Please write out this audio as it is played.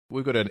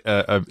We've got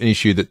an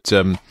issue that,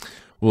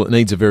 it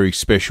needs a very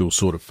special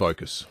sort of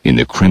focus. In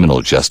the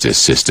criminal justice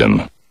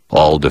system,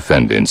 all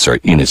defendants are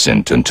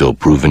innocent until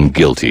proven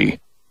guilty,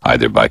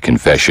 either by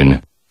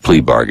confession,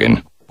 plea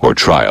bargain, or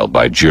trial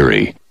by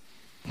jury.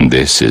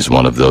 This is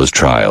one of those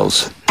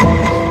trials.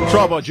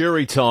 Trial by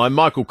jury time.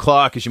 Michael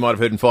Clarke, as you might have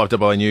heard in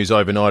 5AA News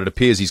overnight, it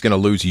appears he's going to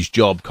lose his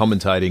job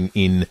commentating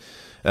in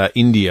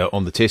India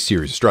on the Test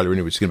Series,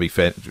 Australia-India, which is going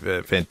to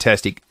be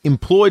fantastic.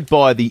 Employed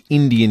by the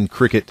Indian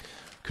cricket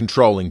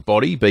controlling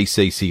body,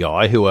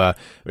 BCCI, who are,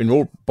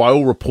 by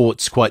all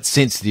reports, quite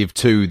sensitive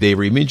to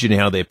their image and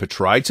how they're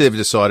portrayed. So they've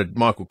decided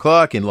Michael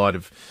Clarke, in light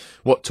of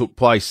what took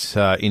place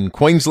in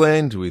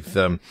Queensland with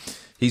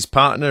his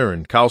partner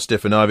and Karl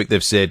Stefanovic,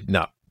 they've said,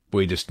 no,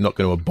 we're just not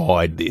going to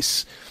abide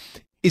this.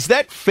 Is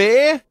that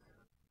fair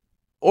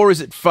or is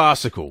it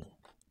farcical?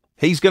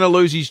 He's going to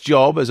lose his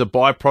job as a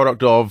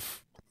byproduct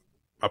of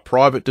a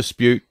private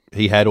dispute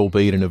he had,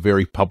 albeit in a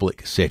very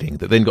public setting,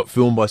 that then got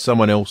filmed by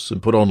someone else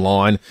and put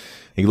online.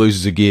 He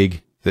loses a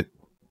gig that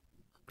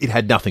it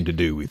had nothing to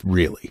do with,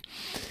 really.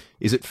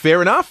 Is it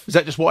fair enough? Is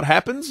that just what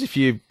happens if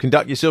you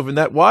conduct yourself in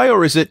that way?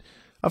 Or is it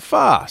a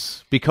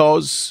farce?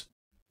 Because,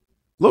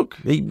 look,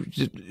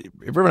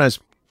 everyone has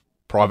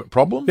private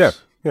problems. Yeah.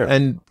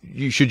 And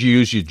should you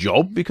use your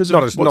job because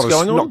of what's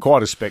going on? Not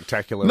quite as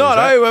spectacular.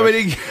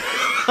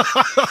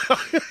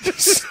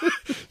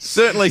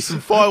 Certainly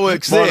some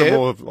fireworks there.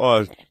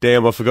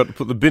 Damn, I forgot to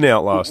put the bin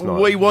out last night.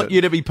 We want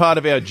you to be part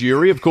of our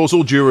jury. Of course,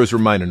 all jurors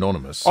remain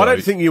anonymous. So. I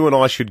don't think you and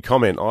I should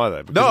comment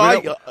either.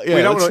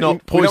 Let's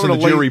not poison the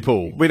jury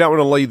pool. We don't want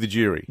to lead the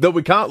jury. No,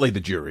 we can't lead the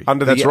jury.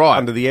 That's right.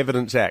 Under the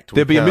Evidence Act.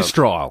 There'd be a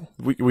mistrial.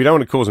 We don't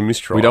want to cause a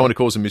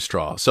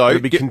mistrial. So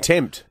it'd be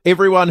contempt.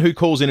 Everyone who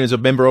calls in as a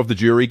member of the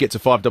jury gets a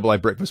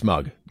 5AA breakfast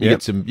mug. You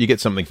get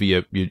something for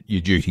your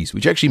duties,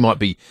 which actually might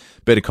be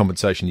better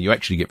compensation than you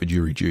actually get for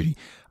jury duty.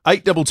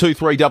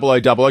 8223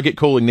 Get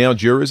calling now,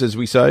 jurors, as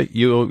we say.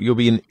 You'll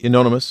be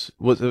anonymous.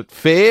 Was it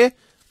fair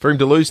for him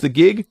to lose the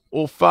gig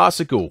or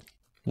farcical?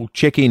 We'll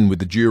check in with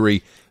the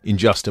jury in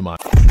just a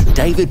moment.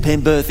 David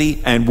Penberthy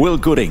and Will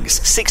Goodings,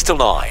 6 to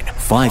 9,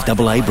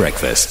 5AA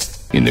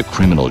Breakfast. In the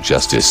criminal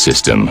justice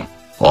system,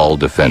 all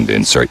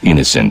defendants are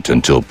innocent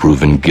until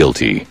proven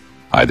guilty,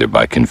 either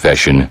by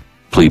confession,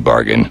 plea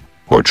bargain,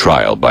 or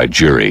trial by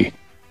jury.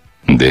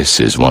 This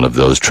is one of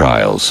those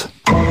trials.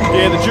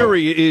 Yeah, the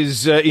jury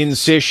is in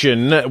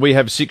session. We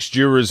have 6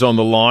 jurors on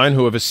the line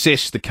who have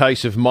assessed the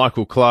case of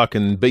Michael Clarke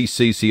and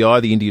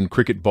BCCI, the Indian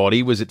cricket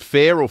body. Was it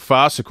fair or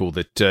farcical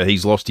that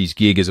he's lost his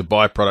gig as a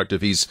byproduct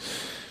of his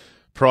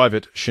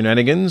private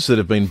shenanigans that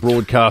have been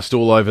broadcast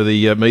all over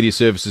the media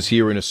services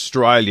here in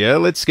Australia?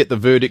 Let's get the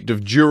verdict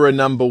of juror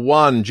number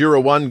 1. Juror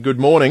 1, good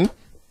morning.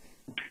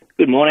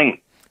 Good morning.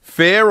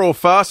 Fair or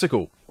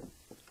farcical?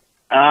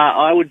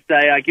 I would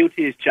say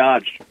guilty as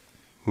charged.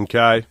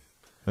 Okay.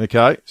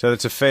 So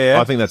that's a fair.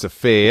 I think that's a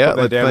fair.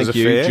 Thank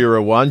you, fair.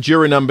 Juror 1.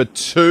 Juror number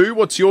 2,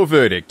 what's your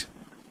verdict?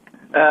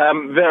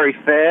 Very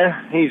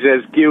fair. He's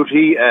as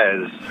guilty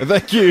as.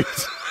 Thank you.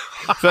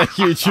 Thank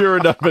you, juror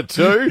number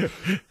 2.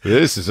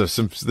 There's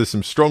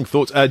some strong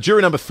thoughts.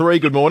 Juror number 3,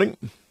 good morning.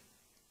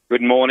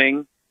 Good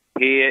morning.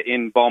 Here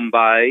in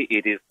Bombay,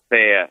 it is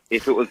fair.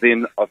 If it was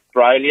in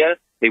Australia,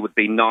 he would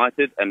be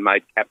knighted and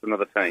made captain of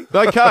the team.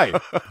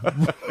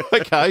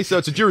 Okay, so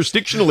it's a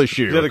jurisdictional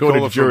issue,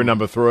 according to juror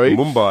number 3.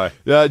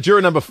 Mumbai.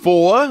 Juror number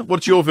 4,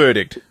 what's your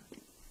verdict?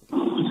 I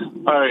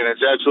reckon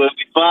it's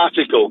absolutely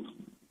farcical.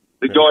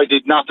 The guy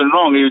did nothing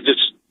wrong.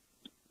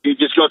 He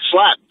just got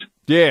slapped.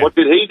 Yeah. What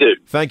did he do?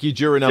 Thank you,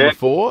 juror number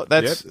 4.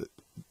 That's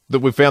that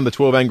we've found the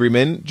 12 Angry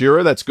Men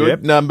juror. That's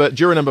good.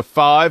 Juror number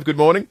 5, good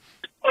morning.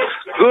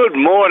 Good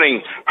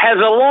morning. Has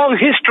a long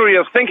history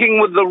of thinking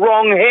with the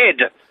wrong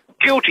head.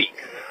 Guilty.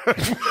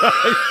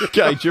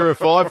 Okay, juror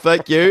 5,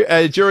 thank you.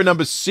 Juror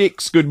number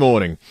 6, good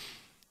morning.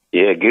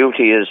 Yeah,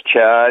 guilty as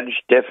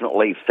charged.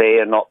 Definitely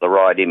fair, not the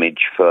right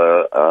image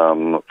for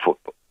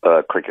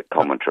cricket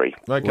commentary.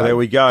 Okay, well, there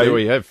we go. There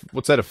we have.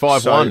 What's that, a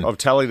 5-1? So I've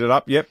tallied it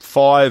up. Yep,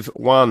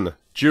 5-1.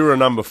 Juror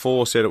number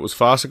 4 said it was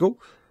farcical.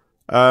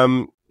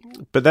 But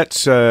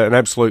that's an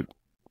absolute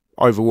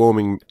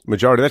overwhelming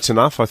majority. That's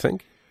enough, I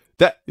think.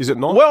 Is it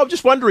not? Well, I'm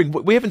just wondering.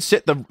 We haven't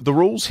set the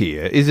rules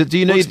here. Is it? Do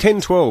you need? It's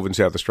 10-12 in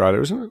South Australia,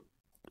 isn't it?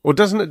 Or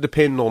doesn't it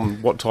depend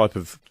on what type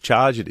of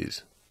charge it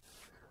is?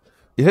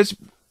 It has.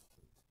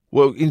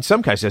 Well, in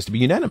some cases, it has to be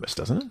unanimous,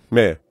 doesn't it?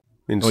 Yeah.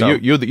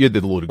 You're the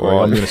law degree.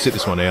 I'm going to sit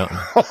this one out.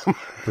 And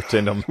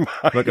pretend I'm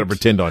not going to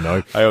pretend I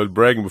know. Hey, I was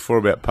bragging before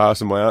about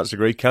passing my arts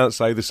degree. Can't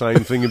say the same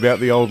thing about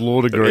the old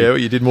law degree. Yeah, well,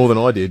 you did more than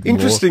I did.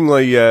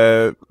 Interestingly,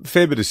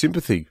 fair bit of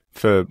sympathy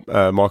for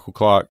Michael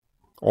Clarke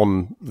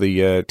on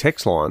the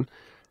text line.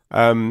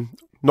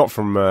 Not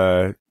from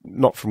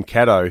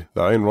Caddo,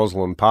 though, in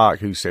Rosalind Park,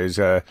 who says,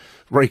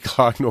 Ree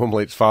Clarke,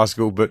 normally it's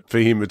farcical, but for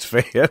him it's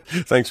fair.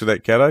 Thanks for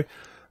that, Caddo.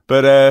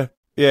 But,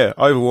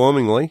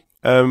 overwhelmingly,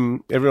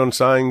 everyone's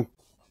saying,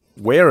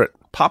 wear it,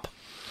 pup.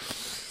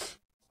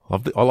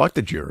 I like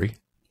the jury.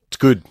 It's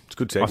good. It's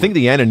good segment. I think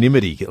the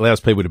anonymity allows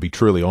people to be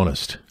truly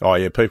honest. Oh,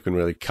 yeah, people can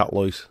really cut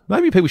loose.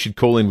 Maybe people should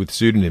call in with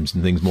pseudonyms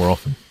and things more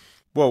often.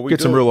 Well, we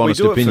Get some real honest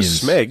we do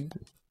opinions. It for Smeg.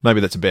 Maybe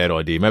that's a bad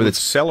idea. Maybe With that's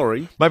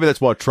celery.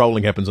 why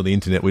trolling happens on the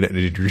internet. We don't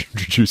need to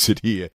introduce it here.